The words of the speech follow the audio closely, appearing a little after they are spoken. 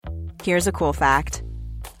Here's a cool fact.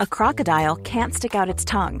 A crocodile can't stick out its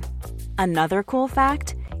tongue. Another cool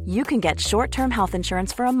fact, you can get short-term health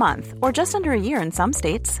insurance for a month or just under a year in some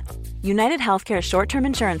states. United Healthcare short-term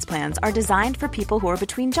insurance plans are designed for people who are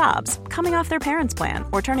between jobs, coming off their parents' plan,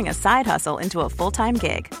 or turning a side hustle into a full-time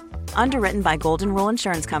gig. Underwritten by Golden Rule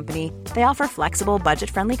Insurance Company, they offer flexible,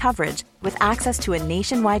 budget-friendly coverage with access to a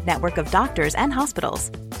nationwide network of doctors and hospitals.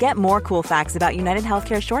 Get more cool facts about United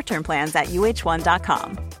Healthcare short-term plans at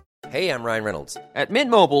uh1.com. Hey, I'm Ryan Reynolds. At Mint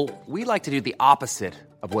Mobile, we like to do the opposite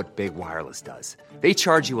of what Big Wireless does. They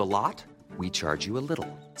charge you a lot, we charge you a little.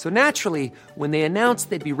 So naturally, when they announced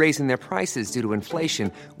they'd be raising their prices due to inflation,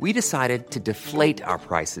 we decided to deflate our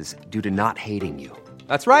prices due to not hating you.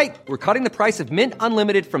 That's right. We're cutting the price of Mint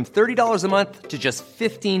Unlimited from $30 a month to just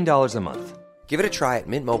 $15 a month. Give it a try at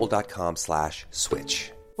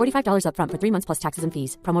mintmobile.com/switch. $45 up front for 3 months plus taxes and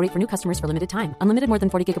fees. Promo rate for new customers for limited time. Unlimited more than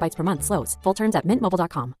 40 gigabytes per month. Slows full terms at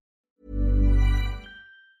mintmobile.com.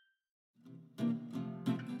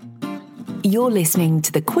 You're listening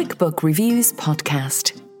to the QuickBook Reviews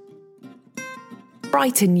podcast.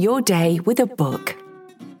 Brighten your day with a book.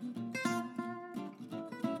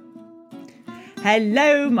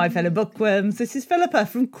 Hello, my fellow bookworms. This is Philippa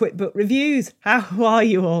from QuickBook Reviews. How are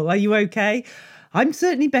you all? Are you okay? I'm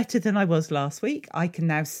certainly better than I was last week. I can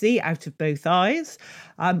now see out of both eyes.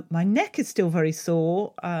 My neck is still very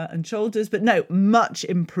sore and shoulders, but no, much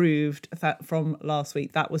improved from last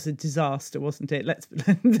week. That was a disaster, wasn't it? Let's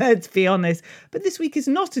be honest. But this week is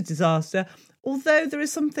not a disaster, although there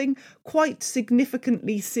is something quite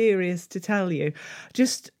significantly serious to tell you.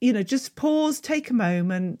 Just pause, take a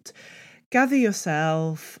moment, gather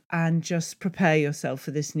yourself and just prepare yourself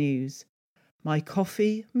for this news. My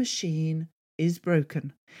coffee machine is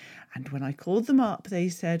broken. And when I called them up, they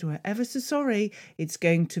said, we're ever so sorry, it's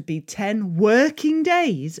going to be 10 working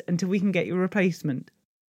days until we can get your replacement.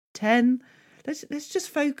 10. Let's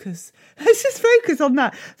just focus. Let's just focus on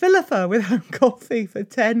that. Philippa without coffee for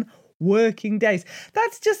 10 working days.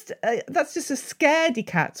 That's just a scaredy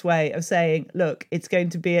cat's way of saying, look, it's going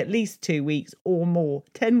to be at least 2 weeks or more.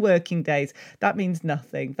 10 working days. That means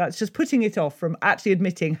nothing. That's just putting it off from actually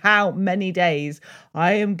admitting how many days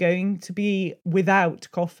I am going to be without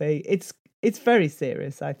coffee. It's very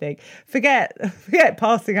serious, I think. Forget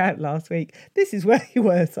passing out last week. This is way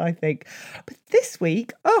worse, I think. But this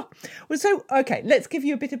week, okay, let's give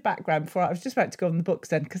you a bit of background before I was just about to go on the books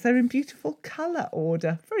then, because they're in beautiful colour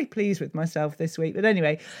order. Very pleased with myself this week. But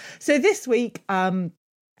anyway, so this week,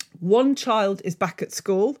 one child is back at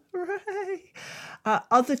school. Hooray!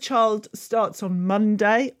 Other child starts on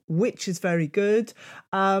Monday, which is very good.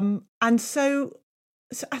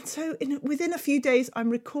 Within a few days, I'm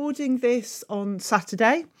recording this on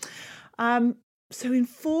Saturday. So in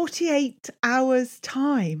 48 hours'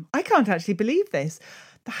 time, I can't actually believe this,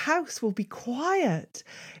 the house will be quiet.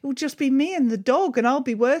 It will just be me and the dog, and I'll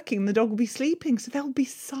be working and the dog will be sleeping, so there'll be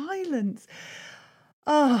silence.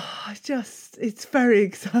 It's very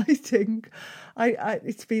exciting.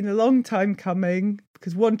 It's been a long time coming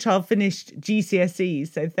because one child finished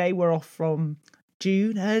GCSEs, so they were off from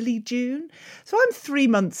early June. So I'm 3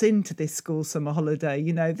 months into this school summer holiday.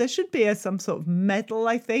 You know, there should be some sort of medal,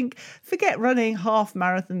 I think. Forget running half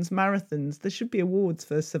marathons. There should be awards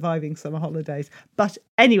for surviving summer holidays. But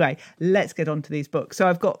anyway, let's get on to these books. So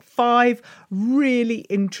I've got 5 really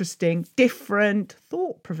interesting, different,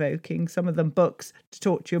 thought-provoking, some of them books to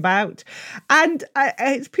talk to you about. And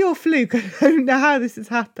it's pure fluke. I don't know how this has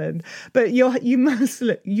happened. But you must,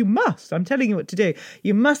 I'm telling you what to do.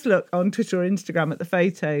 You must look on Twitter or Instagram at the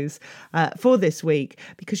photos for this week,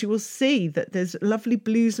 because you will see that there's lovely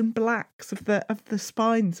blues and blacks of the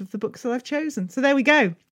spines of the books that I've chosen. So there we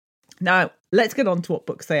go. Now, let's get on to what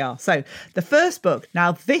books they are. So the first book,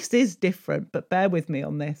 now this is different, but bear with me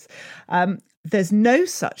on this. There's No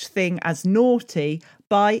Such Thing as Naughty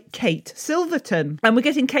by Kate Silverton. And we're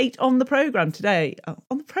getting Kate on the programme today.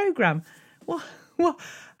 On the programme? What?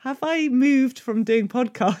 Have I moved from doing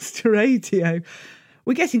podcast to radio?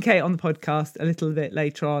 We're getting Kate on the podcast a little bit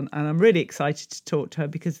later on, and I'm really excited to talk to her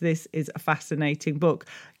because this is a fascinating book.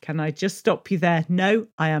 Can I just stop you there? No,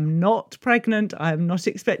 I am not pregnant. I am not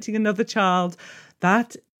expecting another child. No.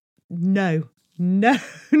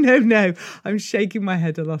 I'm shaking my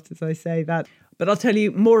head a lot as I say that. But I'll tell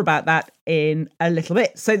you more about that in a little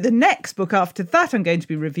bit. So the next book after that I'm going to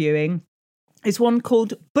be reviewing is one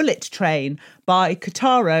called Bullet Train by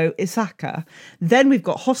Kotaro Isaka. Then we've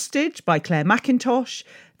got Hostage by Claire McIntosh.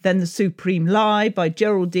 Then The Supreme Lie by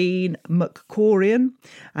Geraldine McCorian.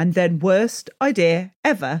 And then Worst Idea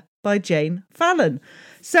Ever by Jane Fallon.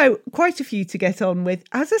 So quite a few to get on with.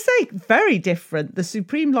 As I say, very different. The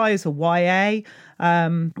Supreme Liars are YA.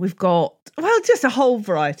 We've got, just a whole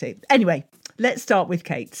variety. Anyway, let's start with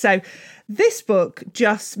Kate. So this book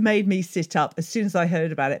just made me sit up as soon as I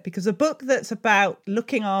heard about it, because a book that's about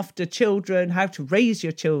looking after children, how to raise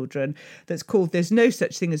your children, that's called There's No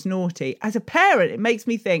Such Thing as Naughty. As a parent, it makes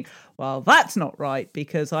me think, well, that's not right,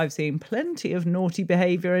 because I've seen plenty of naughty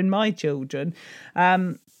behaviour in my children.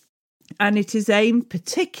 And it is aimed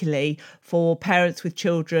particularly for parents with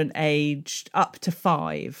children aged up to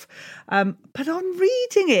 5. But on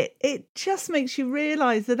reading it, it just makes you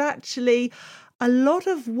realise that actually a lot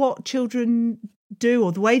of what children do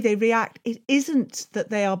or the way they react, it isn't that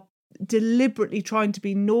they are deliberately trying to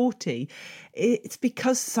be naughty. It's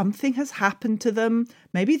because something has happened to them,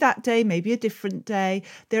 maybe that day, maybe a different day.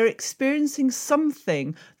 They're experiencing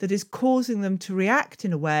something that is causing them to react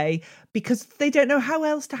in a way because they don't know how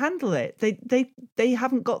else to handle it. They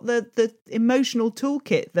haven't got the emotional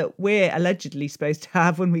toolkit that we're allegedly supposed to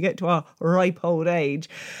have when we get to our ripe old age.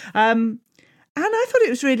 And I thought it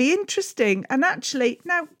was really interesting. And actually,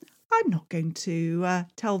 now, I'm not going to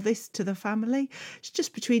tell this to the family. It's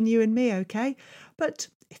just between you and me, okay? But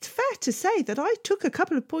it's fair to say that I took a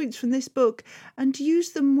couple of points from this book and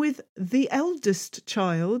used them with the eldest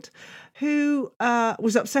child who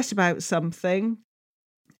was upset about something,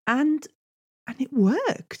 and it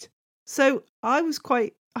worked. So I was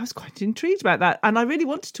quite intrigued about that. And I really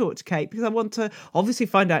want to talk to Kate because I want to obviously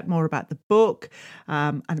find out more about the book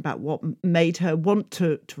and about what made her want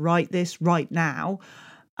to write this right now.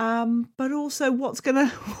 But also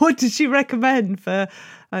what does she recommend for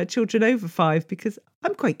children over 5? Because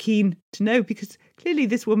I'm quite keen to know, because clearly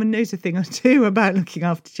this woman knows a thing or two about looking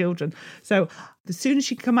after children. So the sooner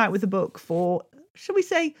she can come out with a book for, shall we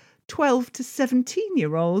say, 12 to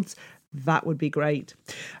 17-year-olds, that would be great.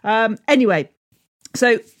 Anyway,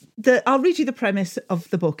 so I'll read you the premise of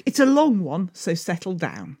the book. It's a long one, so settle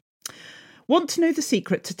down. Want to know the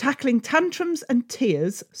secret to tackling tantrums and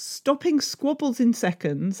tears, stopping squabbles in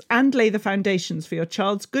seconds, and lay the foundations for your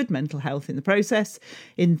child's good mental health in the process?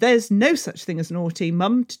 In There's No Such Thing as Naughty,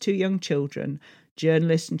 Mum to 2 Young Children,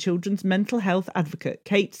 journalist and children's mental health advocate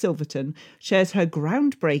Kate Silverton shares her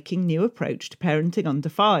groundbreaking new approach to parenting under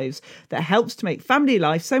 5s that helps to make family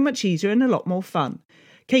life so much easier and a lot more fun.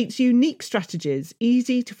 Kate's unique strategies,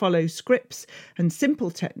 easy to follow scripts and simple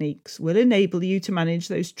techniques will enable you to manage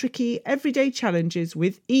those tricky everyday challenges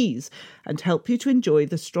with ease and help you to enjoy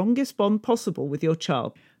the strongest bond possible with your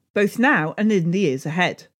child, both now and in the years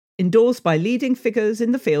ahead. Endorsed by leading figures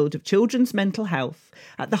in the field of children's mental health,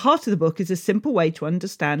 at the heart of the book is a simple way to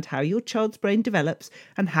understand how your child's brain develops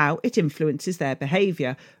and how it influences their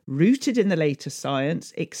behaviour. Rooted in the latest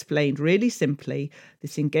science, explained really simply,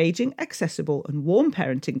 this engaging, accessible and warm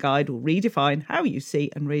parenting guide will redefine how you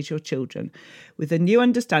see and raise your children, with a new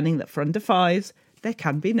understanding that for under 5s, there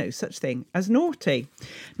can be no such thing as naughty.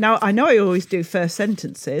 Now, I know I always do first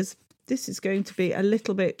sentences. This is going to be a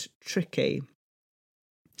little bit tricky.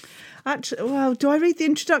 Actually, well, do I read the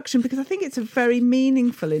introduction? Because I think it's a very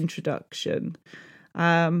meaningful introduction.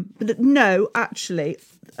 But no, actually.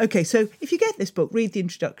 Okay, so if you get this book, read the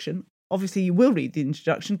introduction. Obviously, you will read the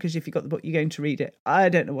introduction because if you've got the book, you're going to read it. I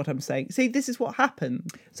don't know what I'm saying. See, this is what happened.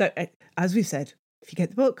 So, as we said, if you get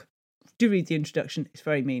the book, do read the introduction. It's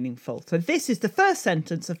very meaningful. So this is the first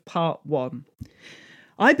sentence of part 1.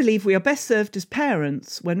 I believe we are best served as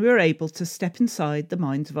parents when we are able to step inside the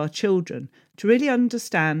minds of our children to really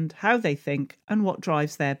understand how they think and what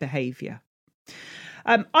drives their behaviour.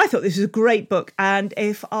 I thought this was a great book, and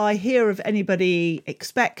if I hear of anybody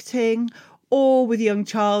expecting or with a young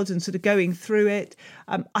child and sort of going through it,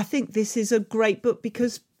 I think this is a great book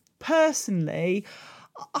because personally,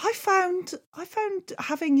 I found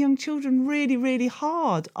having young children really, really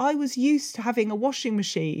hard. I was used to having a washing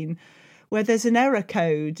machine where there's an error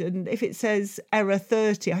code, and if it says error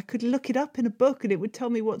 30, I could look it up in a book and it would tell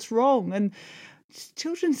me what's wrong. And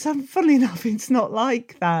children, funnily enough, it's not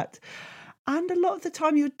like that. And a lot of the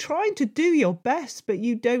time you're trying to do your best, but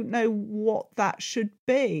you don't know what that should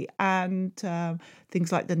be. And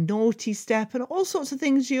things like the naughty step and all sorts of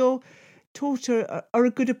things you're taught are a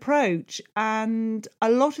good approach. And a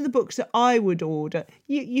lot of the books that I would order,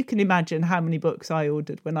 you can imagine how many books I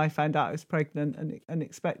ordered when I found out I was pregnant and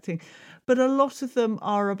expecting, but a lot of them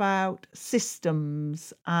are about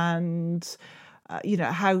systems and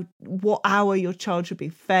what hour your child should be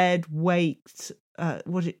fed, waked,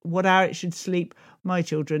 what hour it should sleep. My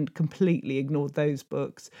children completely ignored those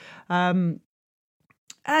books, and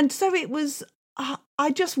so it was. I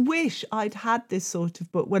just wish I'd had this sort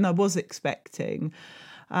of book when I was expecting,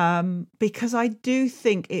 because I do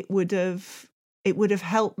think it would have it would have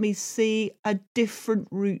helped me see a different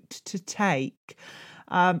route to take.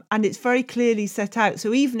 And it's very clearly set out.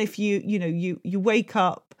 So even if you wake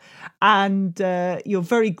up and you're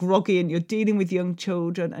very groggy and you're dealing with young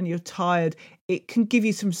children and you're tired, it can give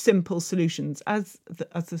you some simple solutions, as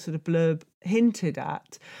the sort of blurb hinted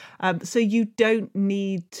at. So you don't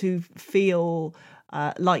need to feel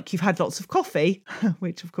like you've had lots of coffee,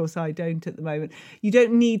 which of course I don't at the moment. You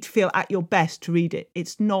don't need to feel at your best to read it.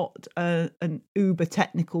 It's not an uber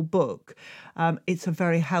technical book. It's a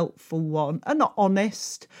very helpful one and not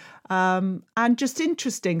honest and just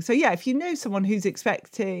interesting. So yeah, if you know someone who's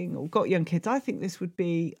expecting or got young kids, I think this would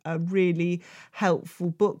be a really helpful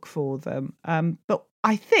book for them. But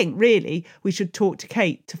I think really we should talk to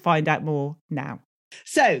Kate to find out more now.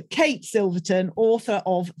 So, Kate Silverton, author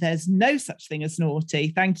of There's No Such Thing as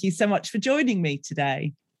Naughty. Thank you so much for joining me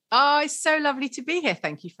today. Oh, it's so lovely to be here.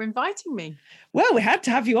 Thank you for inviting me. Well, we had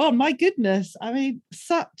to have you on. My goodness. I mean,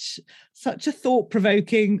 such a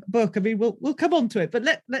thought-provoking book. I mean, we'll come on to it, but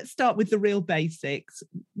let's start with the real basics.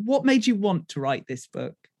 What made you want to write this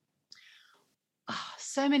book?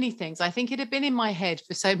 So many things. I think it had been in my head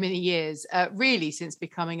for so many years, really since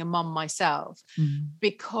becoming a mum myself,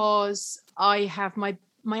 because I have my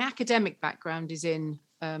academic background is in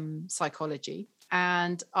psychology.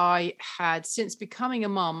 And I had, since becoming a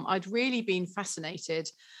mum, I'd really been fascinated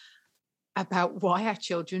about why our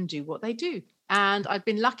children do what they do. And I'd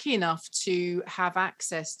been lucky enough to have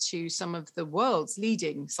access to some of the world's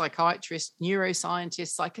leading psychiatrists,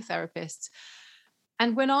 neuroscientists, psychotherapists.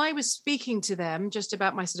 And when I was speaking to them just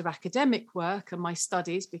about my sort of academic work and my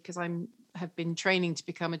studies, because I have been training to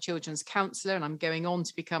become a children's counsellor and I'm going on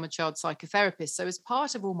to become a child psychotherapist. So as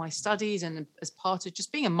part of all my studies and as part of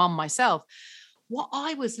just being a mum myself, what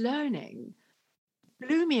I was learning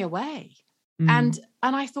blew me away. And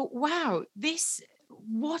I thought, wow,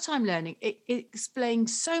 what I'm learning, it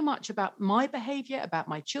explains so much about my behaviour, about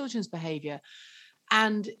my children's behaviour.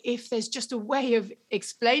 And if there's just a way of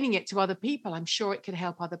explaining it to other people, I'm sure it could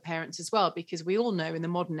help other parents as well, because we all know in the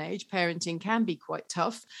modern age, parenting can be quite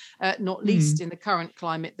tough, not least in the current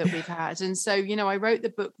climate that we've had. And so, I wrote the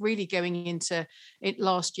book really going into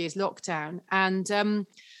last year's lockdown. And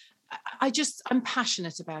I'm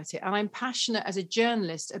passionate about it. And I'm passionate as a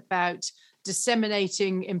journalist about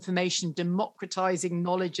disseminating information, democratizing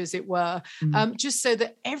knowledge, as it were, just so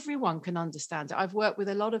that everyone can understand it. I've worked with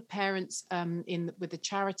a lot of parents with the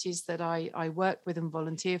charities that I work with and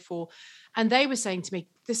volunteer for, and they were saying to me,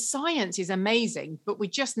 the science is amazing, but we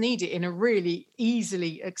just need it in a really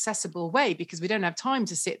easily accessible way, because we don't have time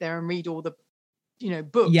to sit there and read all the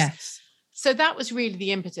books. Yes. So that was really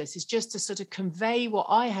the impetus, is just to sort of convey what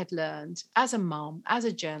I had learned as a mum, as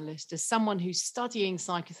a journalist, as someone who's studying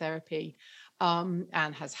psychotherapy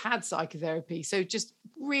and has had psychotherapy. So just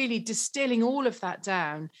really distilling all of that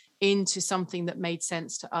down into something that made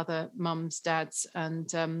sense to other mums, dads,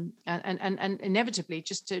 and inevitably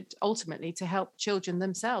just to ultimately to help children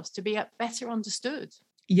themselves to be better understood.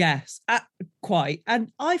 Yes, quite. And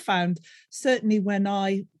I found certainly when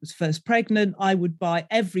I was first pregnant, I would buy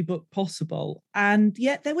every book possible. And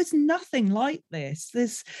yet there was nothing like this.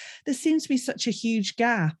 There seems to be such a huge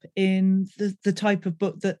gap in the type of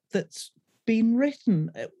book that's been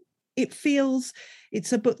written. It feels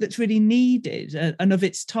it's a book that's really needed and of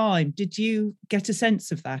its time. Did you get a sense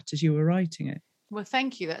of that as you were writing it? Well,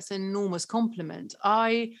 thank you. That's an enormous compliment.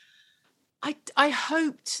 I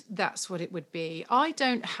hoped that's what it would be. I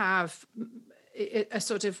don't have a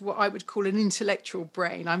sort of what I would call an intellectual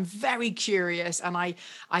brain. I'm very curious and I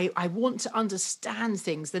want to understand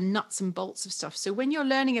things, the nuts and bolts of stuff. So when you're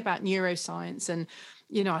learning about neuroscience and,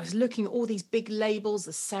 I was looking at all these big labels,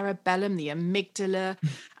 the cerebellum, the amygdala,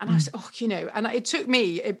 and I was, and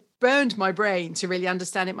it burned my brain to really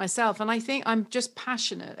understand it myself. And I think I'm just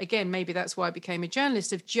passionate. Again, maybe that's why I became a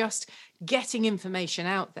journalist, of just getting information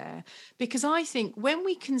out there. Because I think when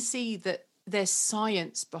we can see that there's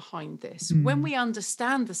science behind this, when we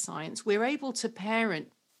understand the science, we're able to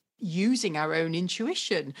parent using our own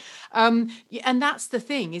intuition. And that's the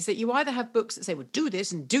thing, is that you either have books that say, well, do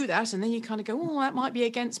this and do that, and then you kind of go, oh, that might be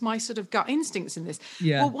against my sort of gut instincts in this.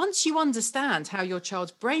 Yeah. Well, once you understand how your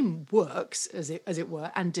child's brain works, as it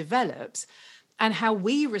were, and develops, and how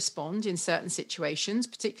we respond in certain situations,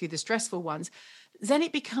 particularly the stressful ones, then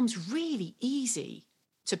it becomes really easy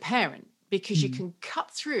to parent, because you can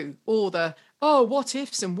cut through all the oh, what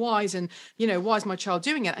ifs and whys, and, why is my child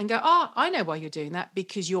doing it? And go, I know why you're doing that,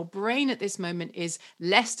 because your brain at this moment is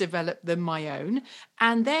less developed than my own.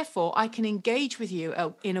 And therefore I can engage with you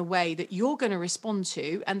in a way that you're going to respond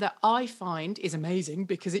to, and that I find is amazing,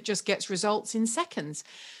 because it just gets results in seconds.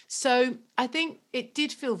 So I think it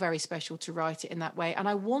did feel very special to write it in that way. And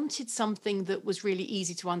I wanted something that was really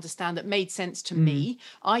easy to understand, that made sense to me.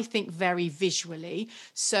 I think very visually.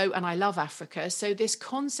 So, and I love Africa. So this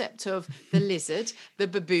concept of the lizard, the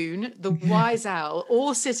baboon, the wise owl,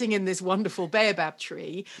 all sitting in this wonderful baobab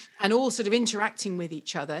tree and all sort of interacting with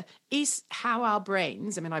each other, is how our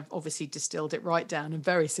brains, I mean, I've obviously distilled it right down and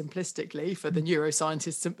very simplistically for the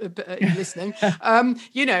neuroscientists listening.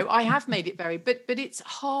 I have made it but it's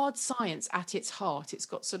hard science at its heart. It's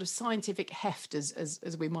got sort of scientific heft,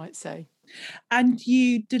 as we might say. And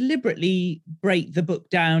you deliberately break the book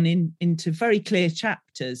down into very clear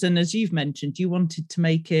chapters. And as you've mentioned, you wanted to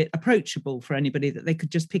make it approachable for anybody, that they could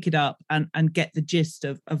just pick it up and get the gist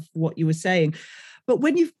of what you were saying. But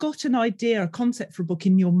when you've got an idea, a concept for a book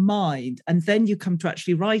in your mind, and then you come to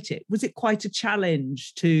actually write it, was it quite a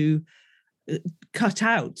challenge to cut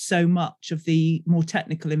out so much of the more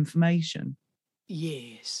technical information?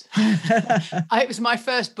 Yes. It was my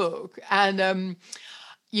first book. And,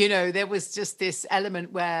 there was just this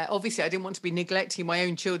element where obviously I didn't want to be neglecting my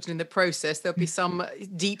own children in the process. There'll be some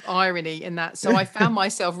deep irony in that. So I found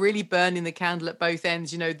myself really burning the candle at both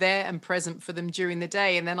ends, there and present for them during the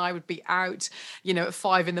day. And then I would be out, at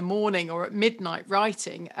 5 a.m. or at midnight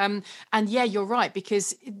writing. And yeah, you're right,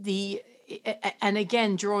 because and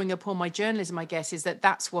again, drawing upon my journalism, I guess, is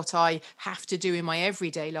that's what I have to do in my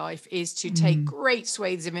everyday life, is to take great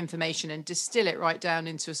swathes of information and distill it right down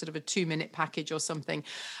into a sort of a 2-minute package or something.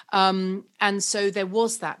 And so there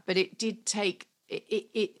was that, but it did take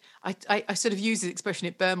I sort of use the expression,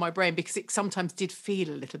 it burned my brain, because it sometimes did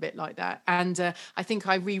feel a little bit like that. And I think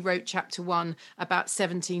I rewrote chapter 1 about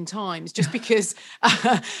 17 times, just because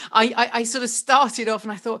I sort of started off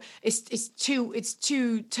and I thought it's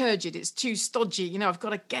too turgid, it's too stodgy, I've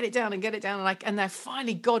got to get it down. And I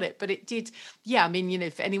finally got it. But it did, yeah, I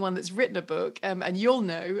mean, for anyone that's written a book, and you'll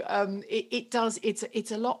know,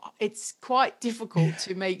 it's a lot, it's quite difficult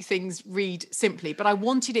to make things read simply. But I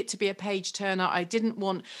wanted it to be a page turner. I didn't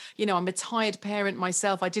want, I'm a tired parent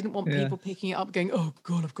myself. I didn't want people picking it up going, oh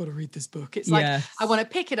God, I've got to read this book. It's like, I want to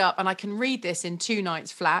pick it up and I can read this in 2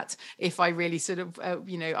 nights flat if I really sort of,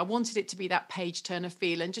 I wanted it to be that page turner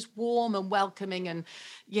feel, and just warm and welcoming, and,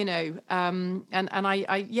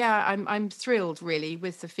 I'm thrilled really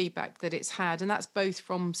with the feedback that it's had. And that's both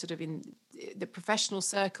from sort of in the professional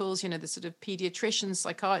circles, the sort of pediatricians,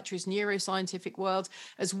 psychiatrists, neuroscientific world,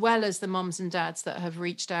 as well as the mums and dads that have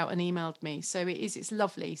reached out and emailed me. So it's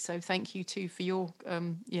lovely. So thank you too for your,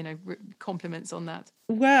 compliments on that.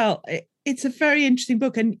 Well, it's a very interesting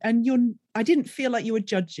book, and I didn't feel like you were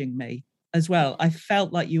judging me as well. I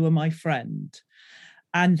felt like you were my friend.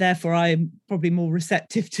 And therefore, I am probably more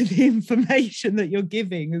receptive to the information that you're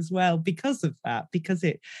giving as well because of that, because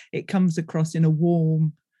it comes across in a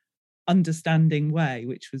warm, understanding way,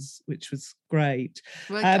 which was great.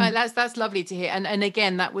 Well, that's lovely to hear. And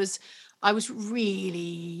again, I was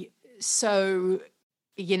really so,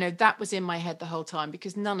 that was in my head the whole time,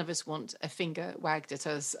 because none of us want a finger wagged at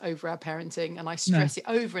us over our parenting. And I stress it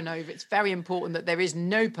over and over. It's very important that there is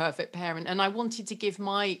no perfect parent. And I wanted to give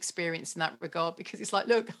my experience in that regard, because it's like,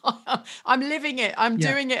 look, I'm living it. I'm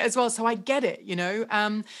doing it as well. So I get it,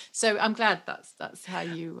 so I'm glad that's how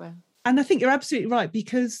you... And I think you're absolutely right,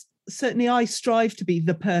 because certainly I strive to be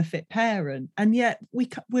the perfect parent, and yet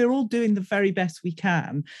we're all doing the very best we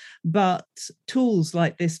can. But tools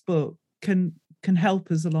like this book can help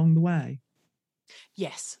us along the way.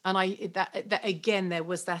 Yes, and that again, there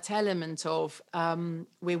was that element of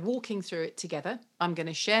we're walking through it together. I'm going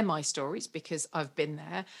to share my stories because I've been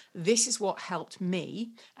there. This is what helped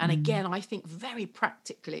me. And again, I think very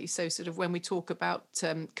practically. So sort of when we talk about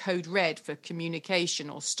code red for communication,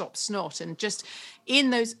 or stop snot, and just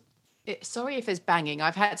in those... Sorry if there's banging.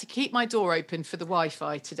 I've had to keep my door open for the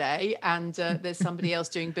Wi-Fi today, and there's somebody else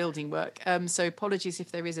doing building work. So apologies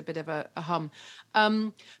if there is a bit of a hum.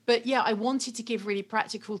 But yeah, I wanted to give really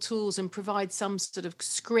practical tools and provide some sort of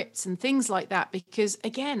scripts and things like that, because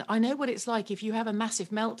again, I know what it's like if you have a massive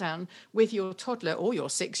meltdown with your toddler or your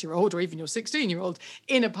 6-year-old or even your 16-year-old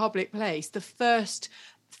in a public place. The first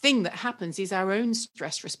thing that happens is our own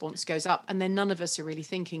stress response goes up, and then none of us are really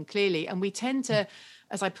thinking clearly. And we tend to,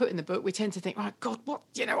 as I put in the book, we tend to think, oh God, what,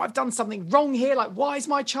 I've done something wrong here. Like, why is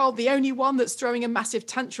my child the only one that's throwing a massive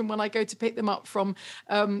tantrum when I go to pick them up from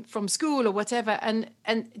school or whatever? And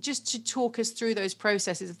just to talk us through those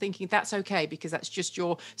processes of thinking that's okay, because that's just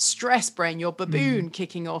your stress brain, your baboon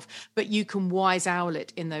kicking off. But you can wise owl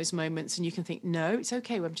it in those moments, and you can think, no, it's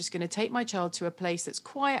okay. I'm just going to take my child to a place that's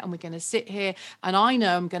quiet, and we're going to sit here, and I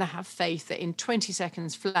know I'm going to have faith that in 20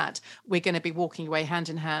 seconds flat, we're going to be walking away hand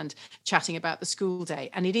in hand, chatting about the school day.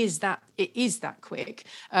 And it is that quick,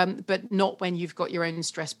 but not when you've got your own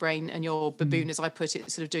stress brain and your baboon, as I put it,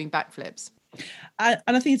 sort of doing backflips. And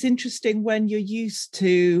I think it's interesting when you're used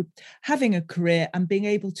to having a career and being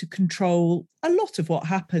able to control a lot of what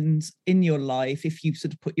happens in your life if you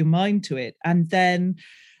sort of put your mind to it. And then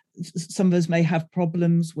some of us may have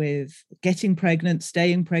problems with getting pregnant,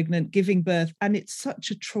 staying pregnant, giving birth, and it's such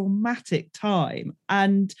a traumatic time.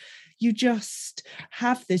 And you just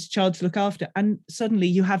have this child to look after, and suddenly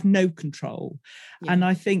you have no control. Yeah. And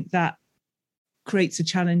I think that creates a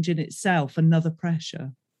challenge in itself, another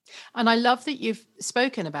pressure. And I love that you've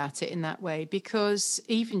spoken about it in that way, because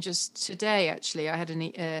even just today, actually, I had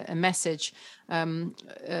a message from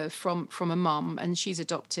a mum, and she's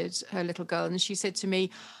adopted her little girl. And she said to me,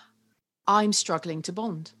 I'm struggling to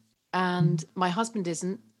bond, and my husband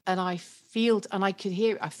isn't. And I could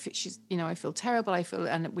hear, I feel terrible.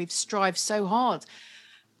 And we've strived so hard.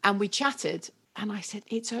 And we chatted, and I said,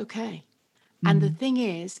 it's okay. And the thing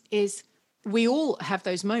is we all have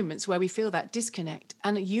those moments where we feel that disconnect.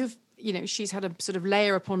 And she's had a sort of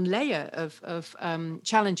layer upon layer of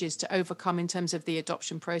challenges to overcome in terms of the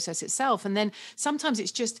adoption process itself. And then sometimes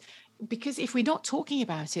it's just because if we're not talking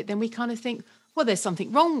about it, then we kind of think, well, there's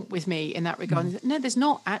something wrong with me in that regard. No, there's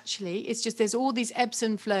not actually. It's just there's all these ebbs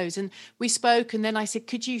and flows. And we spoke, and then I said,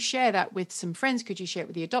 could you share that with some friends? Could you share it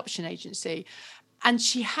with the adoption agency? And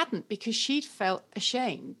she hadn't, because she'd felt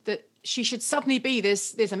ashamed that she should suddenly be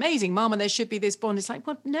this amazing mum, and there should be this bond. It's like,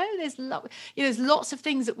 well, no, there's lots of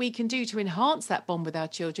things that we can do to enhance that bond with our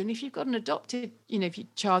children. If you've got an adopted,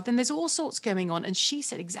 child, then there's all sorts going on. And she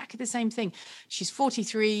said exactly the same thing. She's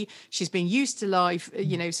 43. She's been used to life,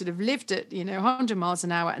 sort of lived at, 100 miles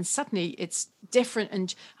an hour, and suddenly it's different.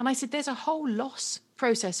 And I said, there's a whole loss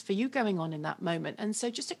process for you going on in that moment. And so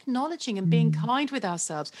just acknowledging and being kind with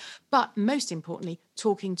ourselves, but most importantly,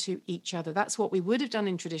 talking to each other. That's what we would have done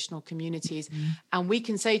in traditional communities. And we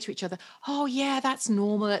can say to each other, oh yeah, that's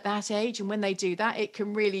normal at that age. And when they do that, it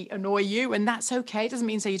can really annoy you, and that's okay. It doesn't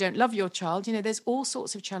mean you don't love your child. There's all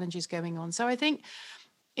sorts of challenges going on. So I think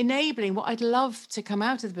enabling, what I'd love to come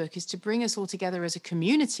out of the book is to bring us all together as a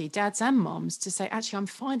community, dads and moms, to say, actually, I'm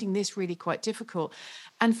finding this really quite difficult.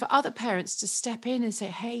 And for other parents to step in and say,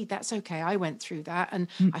 hey, that's okay. I went through that, and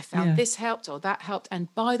I found this helped or that helped.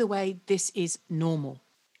 And by the way, this is normal.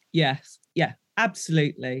 Yes. Yeah,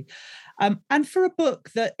 absolutely. And for a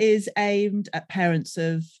book that is aimed at parents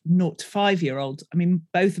of 0 to 5-year-olds, I mean,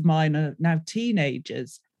 both of mine are now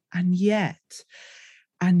teenagers, and yet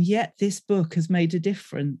this book has made a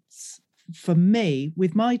difference for me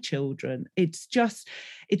with my children. It's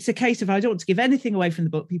a case of, I don't want to give anything away from the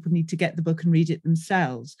book. People need to get the book and read it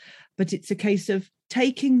themselves. But it's a case of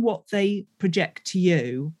taking what they project to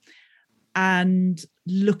you and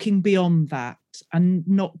looking beyond that, and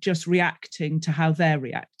not just reacting to how they're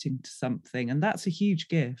reacting to something. And that's a huge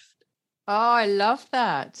gift. Oh, I love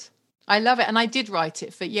that. I love it. And I did write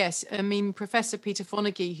it for, yes, I mean, Professor Peter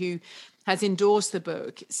Fonagy, who has endorsed the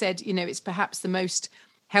book, said, it's perhaps the most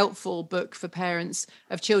helpful book for parents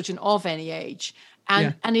of children of any age.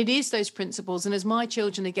 And it is those principles. And as my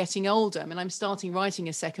children are getting older, I mean, I'm starting writing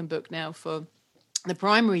a second book now for the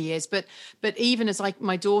primary years, but even as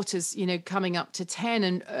my daughter's, coming up to 10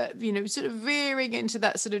 and, sort of veering into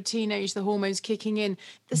that sort of teenage, the hormones kicking in,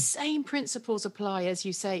 the same principles apply. As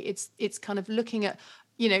you say, it's kind of looking at,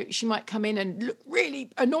 she might come in and look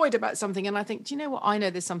really annoyed about something. And I think, do you know what? I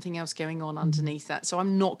know there's something else going on underneath that. So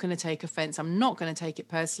I'm not going to take offense. I'm not going to take it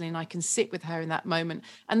personally. And I can sit with her in that moment.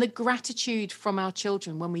 And the gratitude from our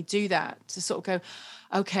children when we do that, to sort of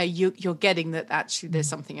go, okay, you're getting that actually there's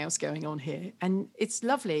something else going on here. And it's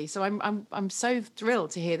lovely. So I'm so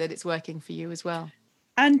thrilled to hear that it's working for you as well.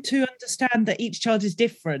 And to understand that each child is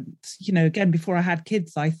different. Again, before I had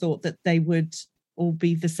kids, I thought that they would all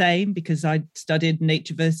be the same because I studied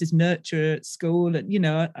nature versus nurture at school,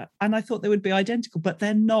 and I thought they would be identical, but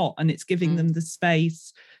they're not. And it's giving them the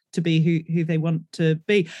space to be who they want to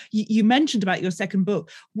be. You mentioned about your second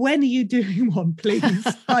book. When are you doing one, please?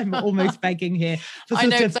 I'm almost begging here for I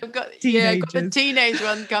know, sort of I've got teenagers. the teenage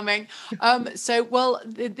one coming. I'm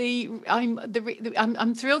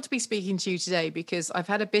thrilled to be speaking to you today because I've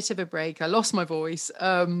had a bit of a break. I lost my voice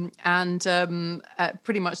and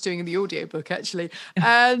pretty much doing the audiobook actually,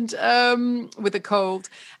 and with a cold.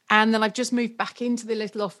 And then I've just moved back into the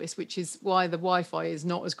little office, which is why the Wi-Fi is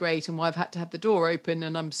not as great and why I've had to have the door open.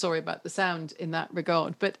 And I'm sorry about the sound in that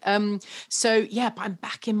regard. But I'm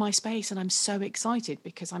back in my space and I'm so excited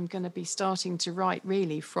because I'm going to be starting to write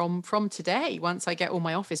really from today once I get all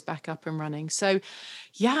my office back up and running. So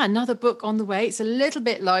yeah, another book on the way. It's a little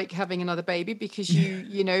bit like having another baby because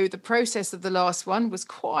you know, the process of the last one was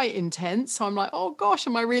quite intense. So I'm like, oh gosh,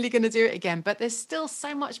 am I really going to do it again? But there's still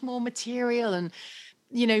so much more material and,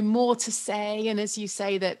 you know, more to say. And as you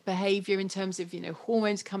say, that behavior in terms of, you know,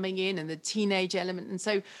 hormones coming in and the teenage element. And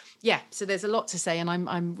so, yeah, so there's a lot to say and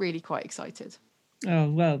I'm really quite excited.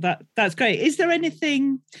 Oh, well, that's great. Is there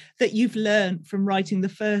anything that you've learned from writing the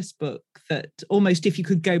first book that almost if you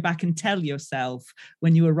could go back and tell yourself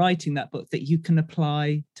when you were writing that book that you can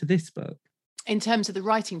apply to this book? In terms of the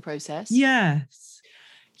writing process? Yes.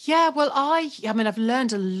 Yeah, well, I mean, I've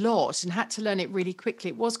learned a lot and had to learn it really quickly.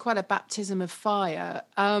 It was quite a baptism of fire.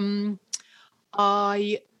 I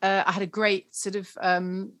had a great sort of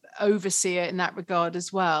overseer in that regard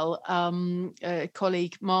as well, a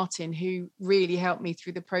colleague, Martin, who really helped me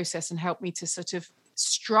through the process and helped me to sort of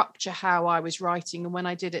structure how I was writing and when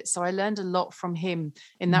I did it. So I learned a lot from him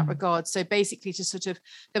in that regard. So basically to sort of,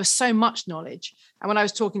 there was so much knowledge. And when I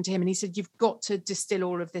was talking to him and he said, you've got to distill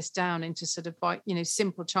all of this down into sort of, you know,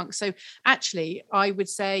 simple chunks. So actually I would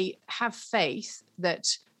say have faith that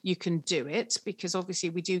you can do it, because obviously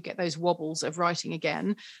we do get those wobbles of writing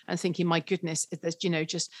again and thinking, my goodness, there's, you know,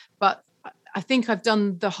 but I think I've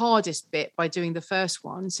done the hardest bit by doing the first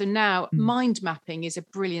one. So now mind mapping is a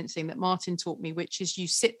brilliant thing that Martin taught me, which is you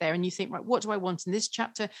sit there and you think, right, what do I want in this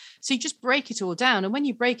chapter? So you just break it all down. And when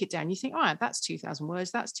you break it down, you think, all right, that's 2,000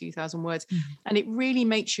 words, that's 2,000 words. And it really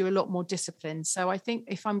makes you a lot more disciplined. So I think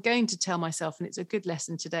if I'm going to tell myself, and it's a good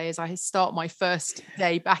lesson today as I start my first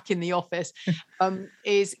day back in the office,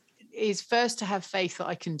 is first to have faith that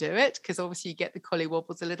I can do it, because obviously you get the collie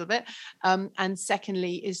wobbles a little bit. And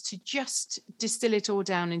secondly is to just distill it all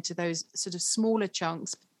down into those sort of smaller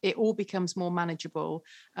chunks. It all becomes more manageable.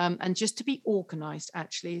 And just to be organized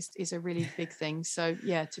actually is a really big thing. So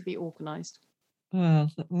yeah, to be organized. Well,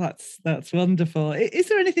 that's wonderful. Is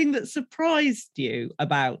there anything that surprised you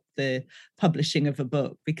about the publishing of a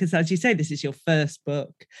book? Because as you say, this is your first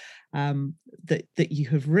book that you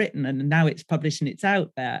have written, and now it's published and it's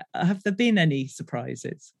out there. Have there been any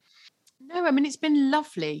surprises? No, I mean, it's been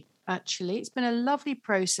lovely, actually. It's been a lovely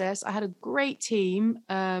process. I had a great team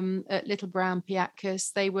at Little Brown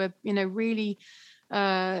Piatkus. They were, you know, really...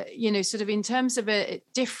 sort of in terms of a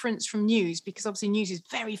difference from news, because obviously news is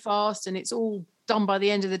very fast and it's all done by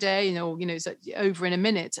the end of the day, it's over in a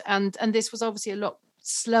minute. And this was obviously a lot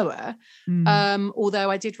slower, although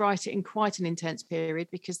I did write it in quite an intense period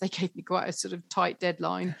because they gave me quite a sort of tight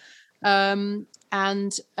deadline. So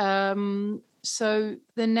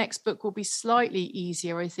the next book will be slightly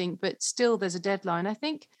easier, I think, but still there's a deadline, I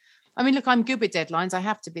think. I mean, look, I'm good with deadlines. I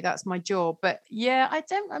have to be. That's my job. But yeah,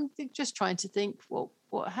 I'm just trying to think, well,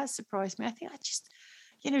 what has surprised me? I think I just,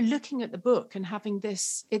 looking at the book and having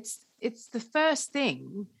this, it's the first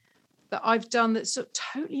thing that I've done that's sort of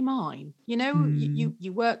totally mine.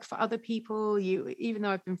 You work for other people, even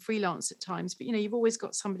though I've been freelance at times, but you've always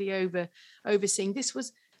got somebody overseeing. This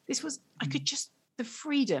was I could just, the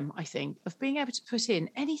freedom, I think, of being able to put in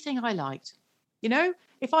anything I liked.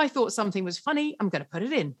 If I thought something was funny, I'm going to put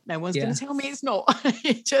it in. No one's going to tell me it's not.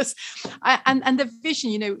 And the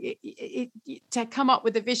vision, to come up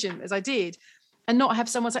with a vision as I did, and not have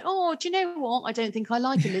someone say, "Oh, do you know what? I don't think I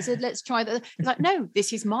like a lizard. Let's try that." It's like, no,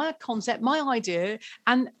 this is my concept, my idea,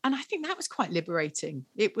 and I think that was quite liberating.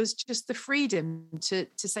 It was just the freedom to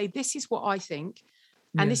say, "This is what I think,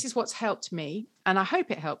 and this is what's helped me, and I hope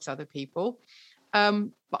it helps other people."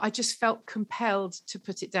 But I just felt compelled to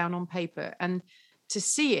put it down on paper and to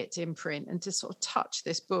see it in print and to sort of touch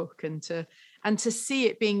this book and to see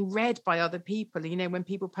it being read by other people. When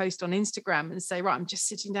people post on Instagram and say, right, I'm just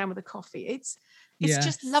sitting down with a coffee. It's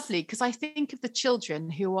just lovely, because I think of the children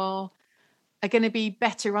who are going to be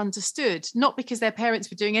better understood, not because their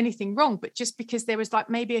parents were doing anything wrong, but just because there was like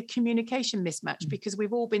maybe a communication mismatch, because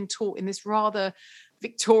we've all been taught in this rather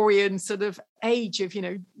Victorian sort of age of,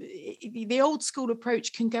 the old school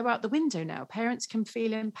approach can go out the window now. Parents can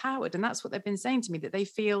feel empowered. And that's what they've been saying to me, that they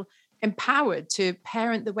feel empowered to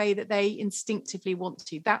parent the way that they instinctively want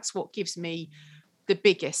to. That's what gives me the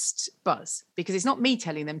biggest buzz, because it's not me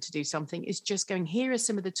telling them to do something. It's just going, here are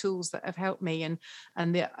some of the tools that have helped me and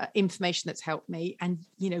the information that's helped me, and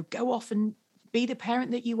go off and be the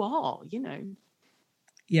parent that you are.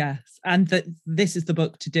 Yes, and that this is the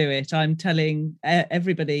book to do it. I'm telling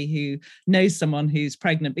everybody who knows someone who's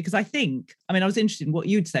pregnant, because I was interested in what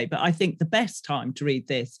you'd say, but I think the best time to read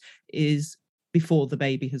this is before the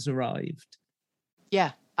baby has arrived.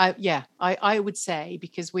 I would say,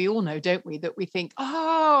 because we all know, don't we, that we think,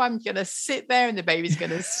 I'm going to sit there and the baby's going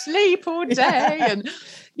to sleep all day. And,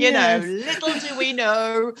 little do we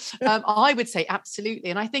know. I would say absolutely.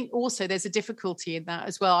 And I think also there's a difficulty in that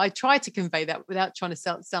as well. I try to convey that without trying to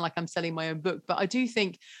sound like I'm selling my own book. But I do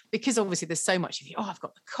think, because obviously there's so much of you, I've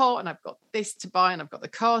got the cot and I've got this to buy and I've got the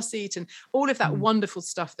car seat and all of that wonderful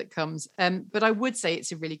stuff that comes. But I would say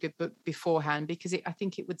it's a really good book beforehand, because I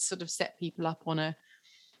think it would sort of set people up on a,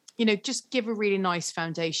 just give a really nice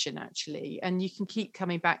foundation, actually, and you can keep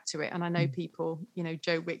coming back to it. And I know people,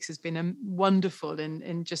 Joe Wicks has been wonderful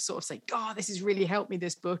in just sort of saying, God, this has really helped me,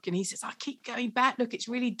 this book. And he says, I keep going back. Look, it's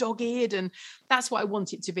really dog-eared. And that's what I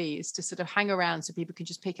want it to be, is to sort of hang around so people can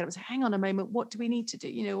just pick it up and say, hang on a moment, what do we need to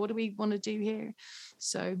do? What do we want to do here?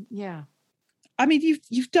 So, yeah. I mean,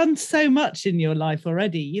 you've done so much in your life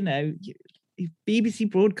already, you're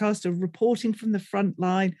BBC broadcaster, reporting from the front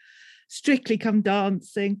line, Strictly Come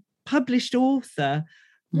Dancing, published author.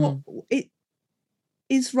 What it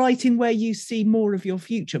is writing where you see more of your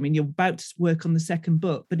future? I mean, you're about to work on the second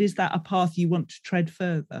book, but is that a path you want to tread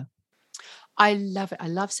further? I love it. I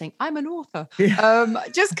love saying I'm an author,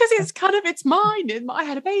 just because it's mine. I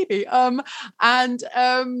had a baby, and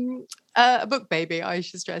a book baby, I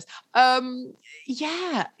should stress.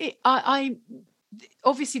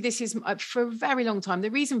 Obviously this is for a very long time.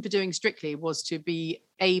 The reason for doing Strictly was to be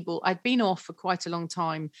able, I'd been off for quite a long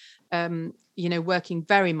time, working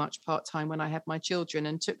very much part-time when I had my children,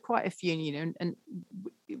 and took quite a few, and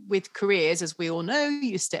with careers, as we all know,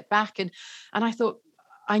 you step back and I thought,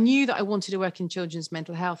 I knew that I wanted to work in children's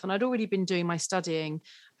mental health, and I'd already been doing my studying.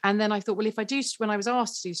 And then I thought, well, when I was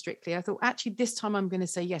asked to do Strictly, I thought, actually, this time I'm going to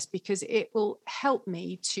say yes, because it will help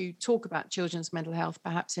me to talk about children's mental health,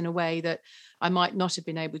 perhaps in a way that I might not have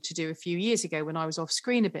been able to do a few years ago when I was off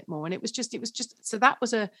screen a bit more. And it was just, so that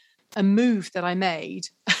was a move that I made,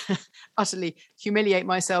 utterly humiliate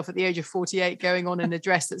myself at the age of 48, going on in a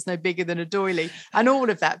dress that's no bigger than a doily and all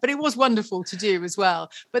of that. But it was wonderful to do as well.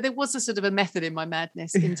 But there was a sort of a method in my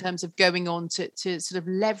madness in terms of going on to sort of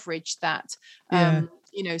leverage that,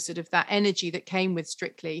 sort of that energy that came with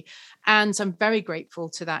Strictly. And so I'm very grateful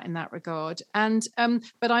to that in that regard. And,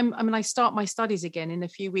 but I start my studies again in a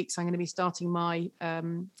few weeks. I'm going to be starting my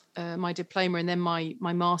diploma and then my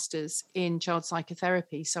master's in child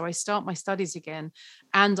psychotherapy. So I start my studies again,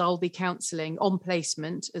 and I'll be counselling on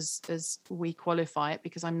placement as we qualify it,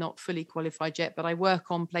 because I'm not fully qualified yet, but I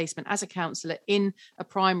work on placement as a counsellor in a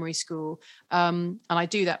primary school. And I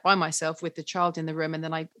do that by myself with the child in the room, and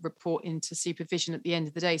then I report into supervision at the end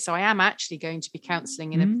of the day. So I am actually going to be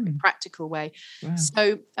counselling in a practical way. Wow.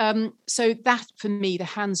 So that for me, the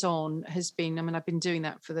hands-on has been, I've been doing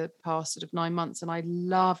that for the past sort of 9 months, and I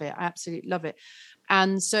love it. I absolutely love it.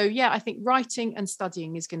 And so, I think writing and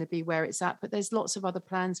studying is going to be where it's at, but there's lots of other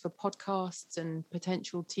plans for podcasts and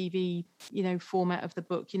potential TV, format of the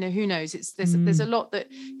book, who knows, there's a lot that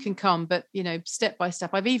can come, but, step by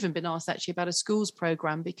step. I've even been asked actually about a schools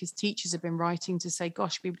program, because teachers have been writing to say,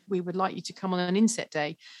 gosh, we would like you to come on an inset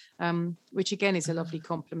day, which again is a lovely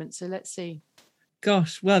compliment. So let's see.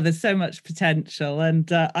 Gosh, well, there's so much potential,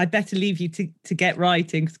 and I better leave you to get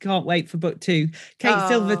writing, because I can't wait for book 2. Kate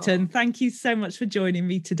Silverton, thank you so much for joining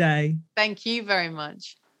me today. Thank you very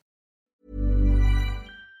much.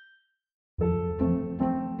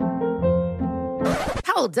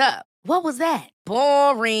 Hold up. What was that?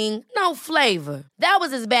 Boring. No flavor. That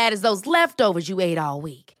was as bad as those leftovers you ate all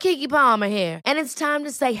week. Keke Palmer here, and it's time to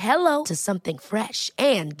say hello to something fresh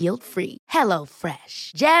and guilt-free.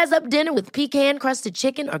 HelloFresh. Jazz up dinner with pecan-crusted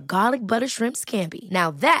chicken or garlic butter shrimp scampi. Now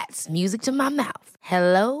that's music to my mouth.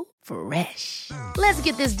 HelloFresh. Let's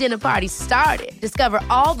get this dinner party started. Discover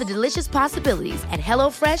all the delicious possibilities at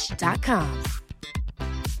HelloFresh.com.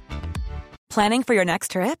 Planning for your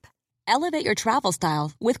next trip? Elevate your travel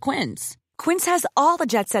style with Quince. Quince has all the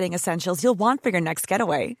jet-setting essentials you'll want for your next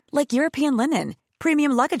getaway, like European linen,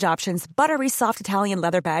 premium luggage options, buttery soft Italian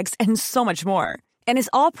leather bags, and so much more. And is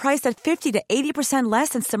all priced at 50 to 80% less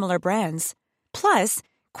than similar brands. Plus,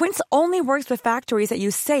 Quince only works with factories that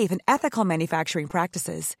use safe and ethical manufacturing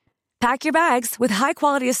practices. Pack your bags with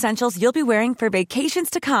high-quality essentials you'll be wearing for vacations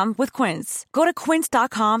to come with Quince. Go to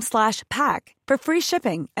quince.com/pack for free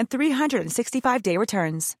shipping and 365-day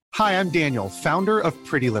returns. Hi, I'm Daniel, founder of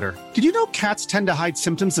Pretty Litter. Did you know cats tend to hide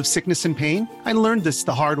symptoms of sickness and pain? I learned this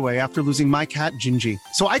the hard way after losing my cat, Gingy.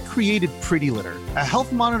 So I created Pretty Litter, a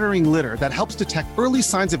health monitoring litter that helps detect early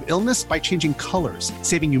signs of illness by changing colors,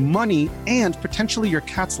 saving you money and potentially your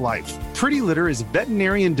cat's life. Pretty Litter is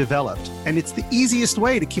veterinarian developed, and it's the easiest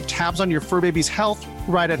way to keep tabs on your fur baby's health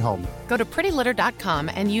right at home. Go to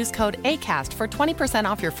prettylitter.com and use code ACAST for 20%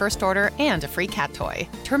 off your first order and a free cat toy.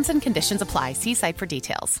 Terms and conditions apply. See site for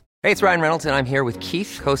details. Hey, it's Ryan Reynolds, and I'm here with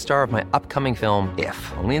Keith, co-star of my upcoming film,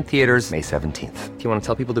 If, only in theaters May 17th. Do you want to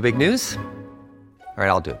tell people the big news? All right,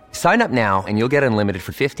 I'll do it. Sign up now and you'll get unlimited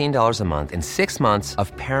for $15 a month and 6 months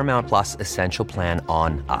of Paramount Plus Essential Plan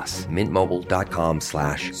on us.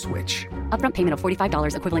 MintMobile.com/switch. Upfront payment of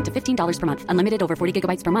 $45 equivalent to $15 per month. Unlimited over 40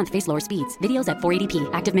 gigabytes per month. Face lower speeds. Videos at 480p.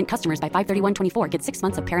 Active Mint customers by 531.24 get 6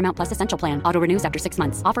 months of Paramount Plus Essential Plan. Auto renews after 6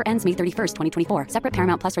 months. Offer ends May 31st, 2024. Separate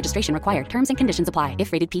Paramount Plus registration required. Terms and conditions apply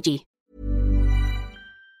if rated PG.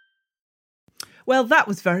 Well, that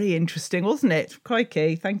was very interesting, wasn't it?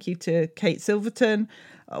 Crikey. Thank you to Kate Silverton,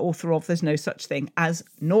 author of There's No Such Thing as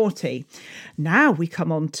Naughty. Now we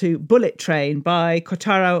come on to Bullet Train by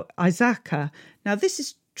Kotaro Isaka. Now, this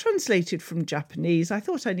is translated from Japanese. I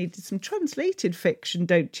thought I needed some translated fiction,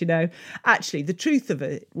 don't you know? Actually, the truth of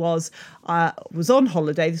it was I was on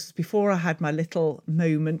holiday. This was before I had my little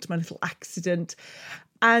moment, my little accident.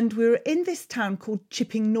 And we were in this town called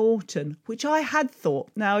Chipping Norton, which I had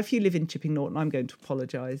thought, now, if you live in Chipping Norton, I'm going to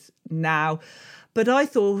apologise now, but I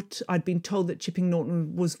thought I'd been told that Chipping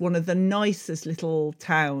Norton was one of the nicest little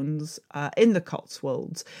towns in the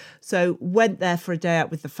Cotswolds. So went there for a day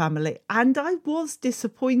out with the family, and I was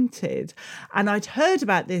disappointed. And I'd heard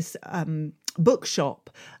about this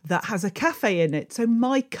bookshop that has a cafe in it. So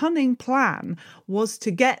my cunning plan was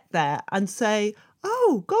to get there and say,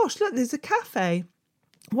 oh, gosh, look, there's a cafe.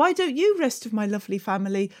 Why don't you, rest of my lovely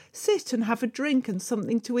family, sit and have a drink and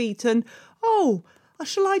something to eat? And,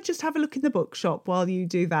 shall I just have a look in the bookshop while you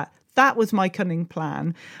do that? That was my cunning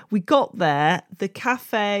plan. We got there, the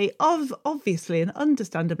cafe, obviously and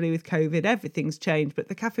understandably with COVID, everything's changed, but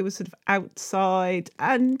the cafe was sort of outside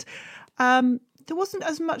and there wasn't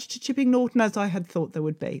as much to Chipping Norton as I had thought there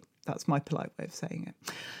would be. That's my polite way of saying it.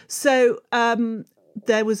 So,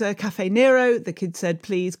 there was a Cafe Nero. The kids said,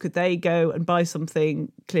 please, could they go and buy something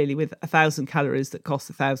clearly with 1,000 calories that costs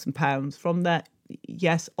 £1,000 from there?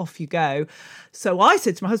 Yes, off you go. So I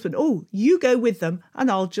said to my husband, you go with them and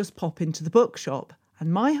I'll just pop into the bookshop.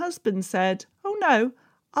 And my husband said, oh no,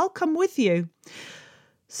 I'll come with you.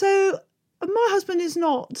 So my husband is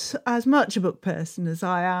not as much a book person as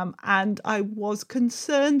I am, and I was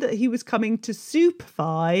concerned that he was coming to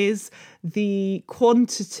supervise the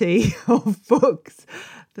quantity of books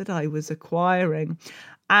that I was acquiring.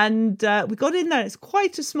 And we got in there. It's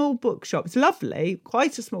quite a small bookshop. It's lovely,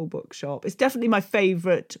 quite a small bookshop. It's definitely my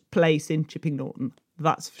favourite place in Chipping Norton,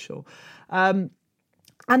 that's for sure. And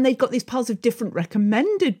they've got these piles of different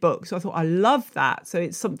recommended books. So I thought, I love that. So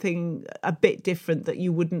it's something a bit different that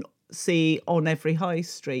you wouldn't see on every high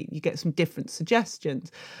street. You get some different suggestions.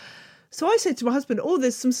 So I said to my husband,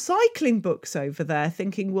 there's some cycling books over there,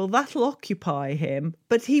 thinking, well, that'll occupy him.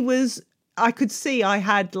 But I could see I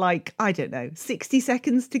had 60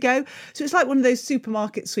 seconds to go. So it's like one of those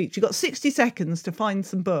supermarket sweeps. You've got 60 seconds to find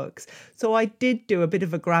some books. So I did do a bit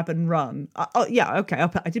of a grab and run.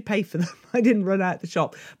 I did pay for them. I didn't run out the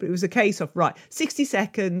shop. But it was a case of, 60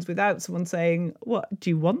 seconds without someone saying, what, do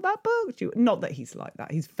you want that book? Not that he's like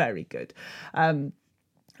that. He's very good.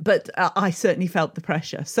 But I certainly felt the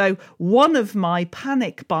pressure. So one of my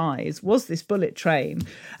panic buys was this Bullet Train.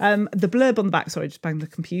 The blurb on the back, sorry, just banged the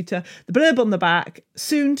computer. The blurb on the back,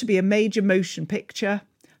 soon to be a major motion picture.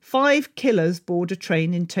 5 killers board a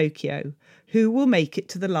train in Tokyo. Who will make it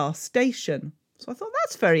to the last station? So I thought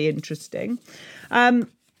that's very interesting. And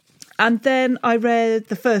then I read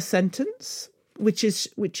the first sentence, which is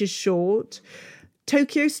short.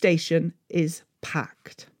 Tokyo Station is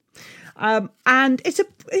packed. And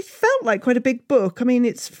it felt like quite a big book. I mean,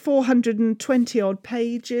 it's 420 odd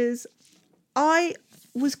pages. I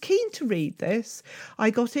was keen to read this.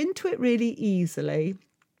 I got into it really easily.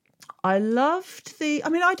 I loved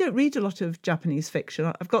I don't read a lot of Japanese fiction.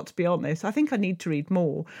 I've got to be honest. I think I need to read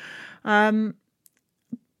more.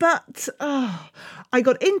 But I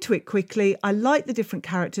got into it quickly. I liked the different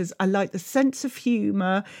characters. I liked the sense of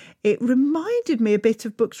humour. It reminded me a bit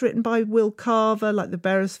of books written by Will Carver, like the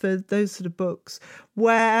Beresford, those sort of books,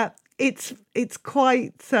 where it's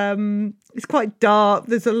quite dark.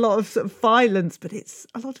 There's a lot of sort of violence, but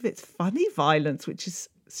a lot of it's funny violence, which is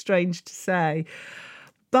strange to say.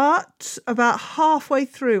 But about halfway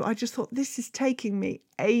through, I just thought, this is taking me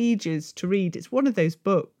ages to read. It's one of those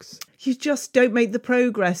books. You just don't make the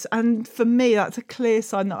progress. And for me, that's a clear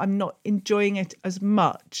sign that I'm not enjoying it as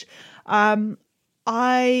much.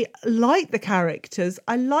 I like the characters.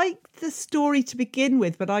 I like the story to begin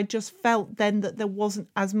with, but I just felt then that there wasn't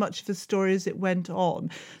as much of a story as it went on.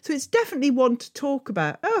 So it's definitely one to talk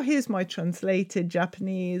about. Oh, here's my translated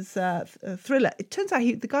Japanese thriller. It turns out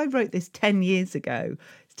the guy wrote this 10 years ago.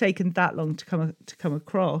 It's taken that long to come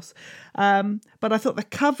across. But I thought the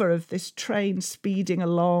cover of this train speeding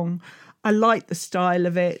along, I like the style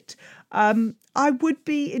of it. I would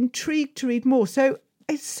be intrigued to read more. So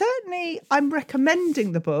I'm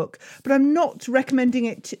recommending the book, but I'm not recommending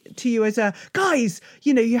it to you as guys,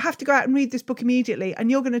 you have to go out and read this book immediately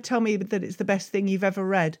and you're going to tell me that it's the best thing you've ever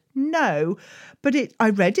read. No, but I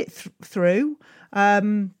read it through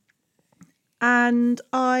and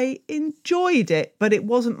I enjoyed it, but it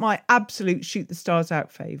wasn't my absolute shoot the stars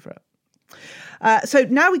out favourite. So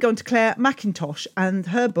now we go on to Claire Mackintosh and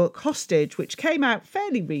her book Hostage, which came out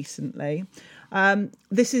fairly recently.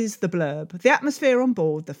 This is the blurb. The atmosphere on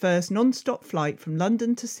board the first non-stop flight from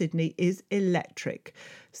London to Sydney is electric.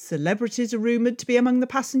 Celebrities are rumoured to be among the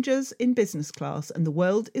passengers in business class and the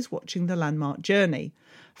world is watching the landmark journey.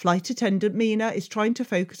 Flight attendant Mina is trying to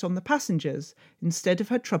focus on the passengers instead of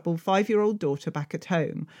her troubled 5-year-old daughter back at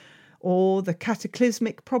home or the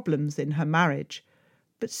cataclysmic problems in her marriage.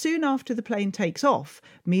 But soon after the plane takes off,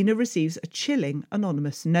 Mina receives a chilling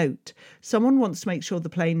anonymous note. Someone wants to make sure the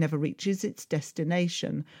plane never reaches its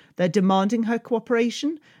destination. They're demanding her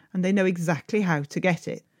cooperation and they know exactly how to get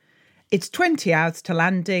it. It's 20 hours to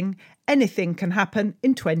landing. Anything can happen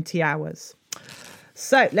in 20 hours.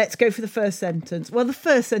 So let's go for the first sentence. Well, the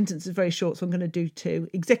first sentence is very short, so I'm going to do 2.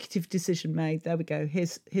 Executive decision made. There we go.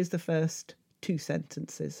 Here's the first 2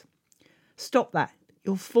 sentences. Stop that.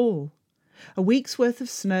 You'll fall. A week's worth of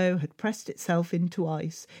snow had pressed itself into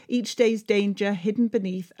ice, each day's danger hidden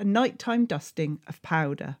beneath a nighttime dusting of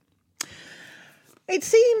powder. It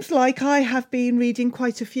seems like I have been reading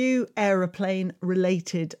quite a few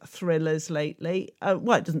aeroplane-related thrillers lately.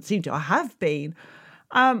 Well, it doesn't seem to. I have been.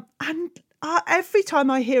 Every time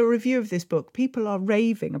I hear a review of this book, people are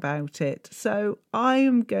raving about it. So I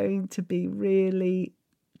am going to be really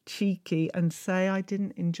cheeky and say I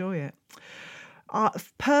didn't enjoy it.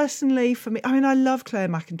 Personally, for me, I love Claire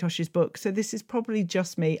Mackintosh's book, so this is probably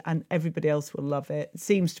just me and everybody else will love it. It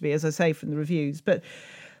seems to be, as I say, from the reviews. But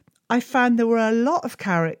I found there were a lot of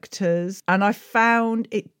characters and I found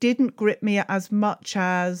it didn't grip me as much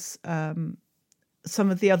as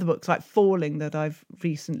some of the other books like Falling that I've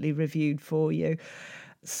recently reviewed for you.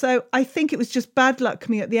 So I think it was just bad luck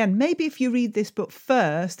coming at the end. Maybe if you read this book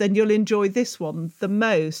first, then you'll enjoy this one the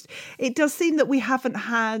most. It does seem that we haven't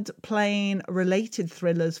had plane-related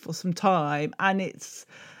thrillers for some time, and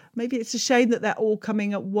maybe it's a shame that they're all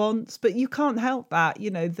coming at once, but you can't help that.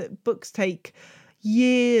 That books take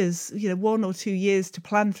years, 1 or 2 years to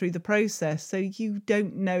plan through the process, so you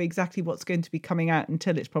don't know exactly what's going to be coming out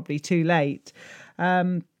until it's probably too late.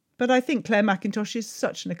 But I think Claire Mackintosh is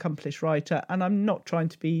such an accomplished writer, and I'm not trying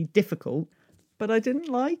to be difficult, but I didn't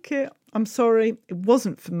like it. I'm sorry, it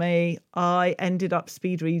wasn't for me. I ended up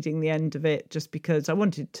speed reading the end of it just because I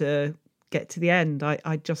wanted to get to the end.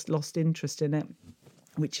 I just lost interest in it,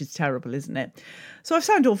 which is terrible, isn't it? So I've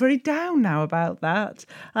sounded all very down now about that.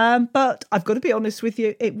 But I've got to be honest with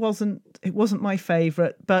you, it wasn't my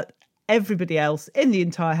favourite, but everybody else in the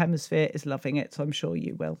entire hemisphere is loving it, so I'm sure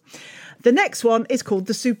you will. The next one is called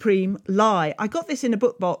The Supreme Lie. I got this in a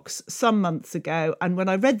book box some months ago, and when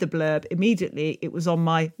I read the blurb, immediately it was on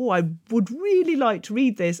my, I would really like to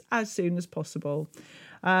read this as soon as possible.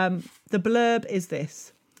 The blurb is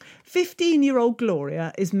this. 15-year-old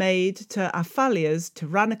Gloria is made to Afalia's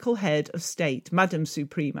tyrannical head of state, Madame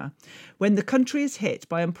Suprema. When the country is hit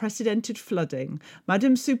by unprecedented flooding,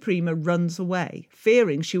 Madame Suprema runs away,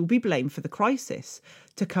 fearing she will be blamed for the crisis.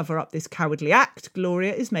 To cover up this cowardly act,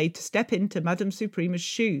 Gloria is made to step into Madame Suprema's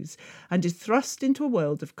shoes and is thrust into a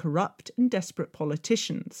world of corrupt and desperate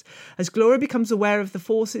politicians. As Gloria becomes aware of the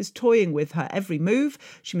forces toying with her every move,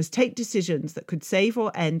 she must take decisions that could save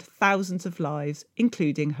or end thousands of lives,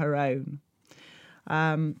 including her own.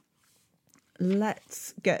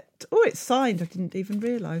 Let's get... Oh, it's signed. I didn't even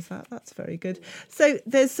realise that. That's very good. So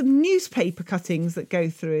there's some newspaper cuttings that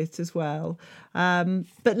go through it as well.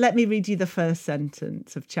 But let me read you the first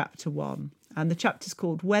sentence of chapter 1. And the chapter's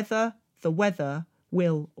called Whether the Weather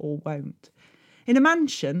Will or Won't. In a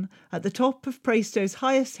mansion at the top of Praestow's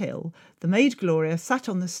highest hill, the maid Gloria sat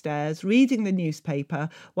on the stairs reading the newspaper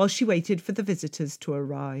while she waited for the visitors to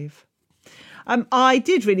arrive. I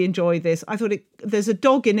did really enjoy this. I thought there's a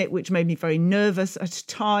dog in it which made me very nervous at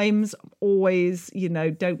times. Always,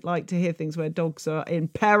 don't like to hear things where dogs are in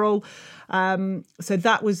peril. So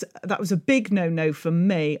that was a big no-no for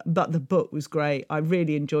me, but the book was great. I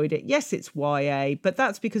really enjoyed it. Yes, it's YA, but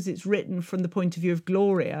that's because it's written from the point of view of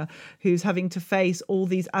Gloria, who's having to face all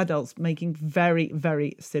these adults making very,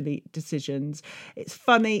 very silly decisions. It's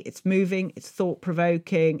funny, it's moving, it's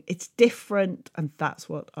thought-provoking, it's different, and that's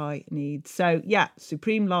what I need. So yeah,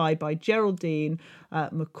 Supreme Lie by Geraldine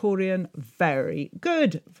Makorian. Very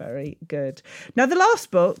good, very good. Now, the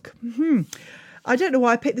last book, I don't know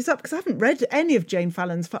why I picked this up because I haven't read any of Jane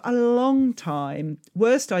Fallon's for a long time.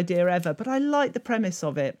 Worst idea ever, but I like the premise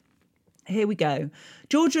of it. Here we go.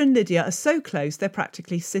 Georgia and Lydia are so close, they're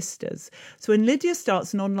practically sisters. So when Lydia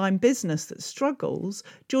starts an online business that struggles,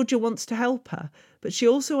 Georgia wants to help her. But she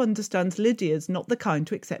also understands Lydia's not the kind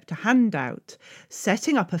to accept a handout.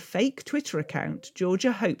 Setting up a fake Twitter account,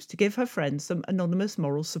 Georgia hopes to give her friends some anonymous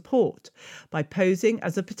moral support by posing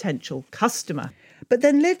as a potential customer. But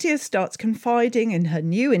then Lydia starts confiding in her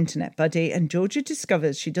new internet buddy, and Georgia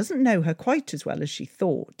discovers she doesn't know her quite as well as she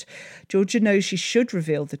thought. Georgia knows she should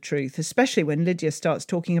reveal the truth, especially when Lydia starts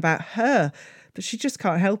talking about her, but she just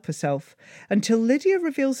can't help herself until Lydia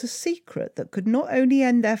reveals a secret that could not only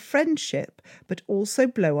end their friendship, but also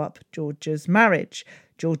blow up Georgia's marriage.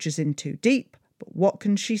 Georgia's in too deep, but what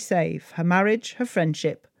can she save? Her marriage, her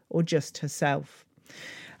friendship, or just herself?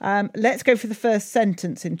 Let's go for the first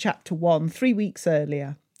sentence in chapter 1, 3 weeks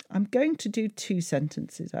earlier. I'm going to do 2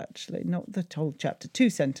 sentences, actually, not the whole chapter, 2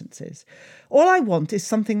 sentences. All I want is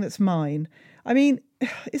something that's mine. I mean,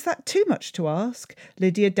 is that too much to ask?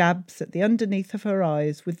 Lydia dabs at the underneath of her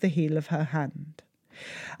eyes with the heel of her hand.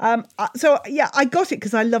 I got it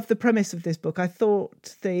because I love the premise of this book. I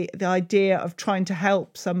thought the idea of trying to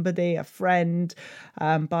help somebody, a friend,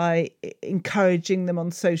 by encouraging them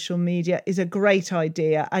on social media is a great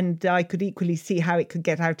idea. And I could equally see how it could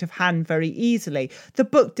get out of hand very easily. The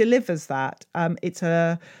book delivers that. It's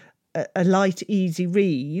a light, easy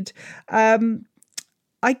read.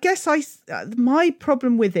 I guess my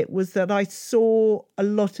problem with it was that I saw a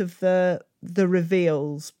lot of the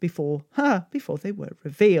reveals before they were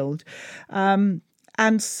revealed. And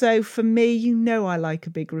so for me, I like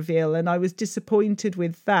a big reveal, and I was disappointed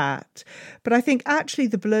with that. But I think actually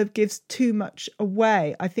the blurb gives too much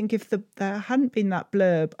away. I think if there hadn't been that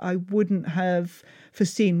blurb, I wouldn't have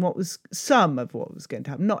foreseen some of what was going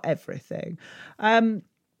to happen, not everything.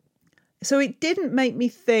 So it didn't make me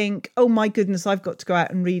think, oh my goodness, I've got to go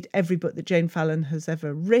out and read every book that Jane Fallon has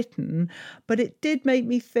ever written. But it did make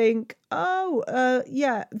me think,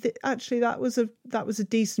 actually that was a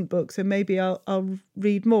decent book. So maybe I'll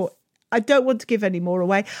read more. I don't want to give any more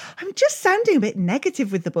away. I'm just sounding a bit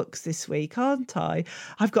negative with the books this week, aren't I?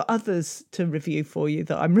 I've got others to review for you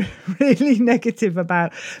that I'm really negative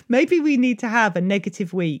about. Maybe we need to have a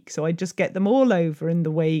negative week, so I just get them all over in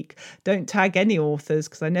the week. Don't tag any authors,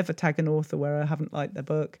 because I never tag an author where I haven't liked their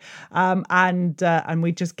book. And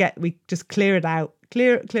we just clear it out,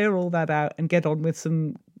 clear all that out, and get on with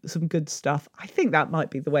some good stuff. I think that might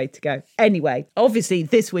be the way to go. Anyway, obviously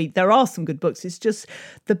this week there are some good books. It's just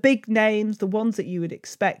the big names, the ones that you would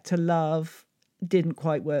expect to love, didn't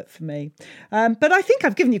quite work for me. But I think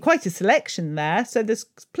I've given you quite a selection there, so there's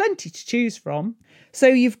plenty to choose from. So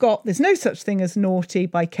you've got There's No Such Thing as Naughty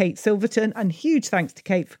by Kate Silverton, and huge thanks to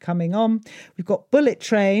Kate for coming on. We've got Bullet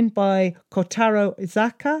Train by Kotaro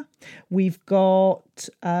Izaka. We've got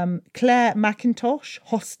Claire McIntosh,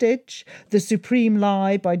 Hostage, The Supreme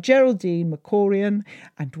Lie by Geraldine Makorian,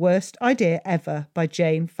 and Worst Idea Ever by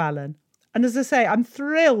Jane Fallon. And as I say, I'm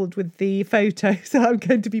thrilled with the photos that I'm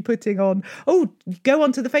going to be putting on. Oh, go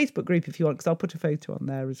onto the Facebook group if you want, because I'll put a photo on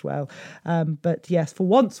there as well. But yes, for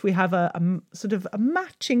once we have a sort of a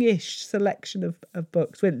matching-ish selection of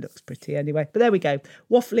books. Well, it looks pretty anyway. But there we go.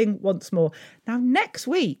 Waffling once more. Now, next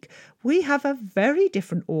week, we have a very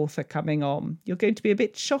different author coming on. You're going to be a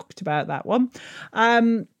bit shocked about that one.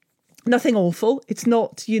 Nothing awful. It's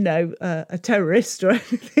not, a terrorist or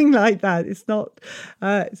anything like that. It's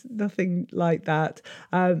nothing like that.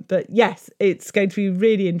 But yes, it's going to be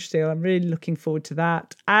really interesting. I'm really looking forward to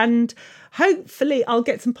that. And hopefully I'll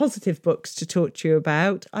get some positive books to talk to you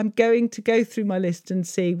about. I'm going to go through my list and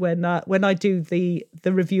see when I do the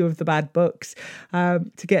review of the bad books, to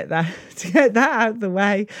get that out of the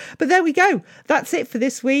way. But there we go. That's it for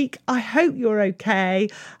this week. I hope you're okay.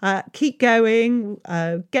 Keep going.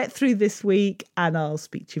 Get through through this week, and I'll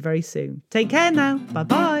speak to you very soon. Take care now.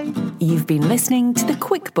 Bye-bye. You've been listening to the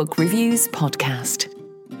Quick Book Reviews podcast.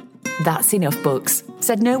 That's enough books,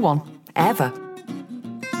 said no one, ever.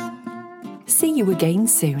 See you again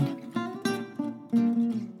soon.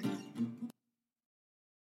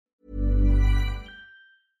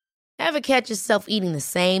 Ever catch yourself eating the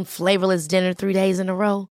same flavorless dinner 3 days in a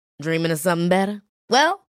row? Dreaming of something better?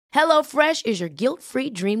 Well, HelloFresh is your guilt-free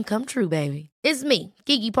dream come true, baby. It's me,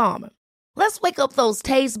 Keke Palmer. Let's wake up those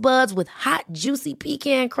taste buds with hot, juicy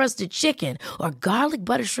pecan-crusted chicken or garlic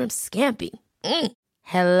butter shrimp scampi.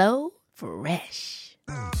 Hello Fresh.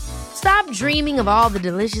 Stop dreaming of all the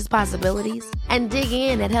delicious possibilities and dig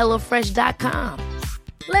in at HelloFresh.com.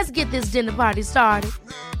 Let's get this dinner party started.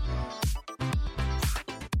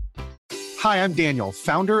 Hi, I'm Daniel,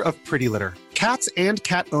 founder of Pretty Litter. Cats and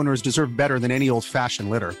cat owners deserve better than any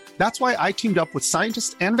old-fashioned litter. That's why I teamed up with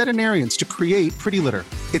scientists and veterinarians to create Pretty Litter.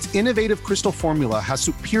 Its innovative crystal formula has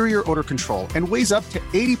superior odor control and weighs up to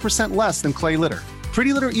 80% less than clay litter.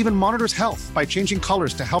 Pretty Litter even monitors health by changing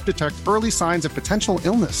colors to help detect early signs of potential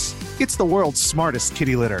illness. It's the world's smartest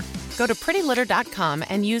kitty litter. Go to prettylitter.com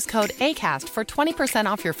and use code ACAST for 20%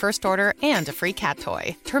 off your first order and a free cat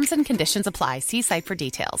toy. Terms and conditions apply. See site for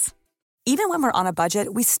details. Even when we're on a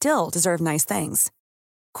budget, we still deserve nice things.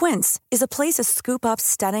 Quince is a place to scoop up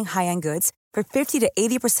stunning high-end goods for 50 to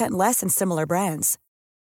 80% less than similar brands.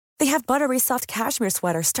 They have buttery soft cashmere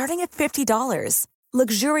sweaters starting at $50,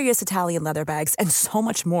 luxurious Italian leather bags, and so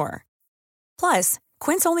much more. Plus,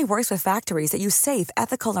 Quince only works with factories that use safe,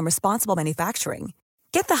 ethical, and responsible manufacturing.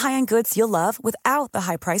 Get the high-end goods you'll love without the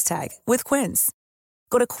high price tag with Quince.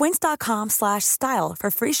 Go to quince.com/style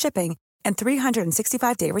for free shipping and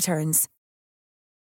 365-day returns.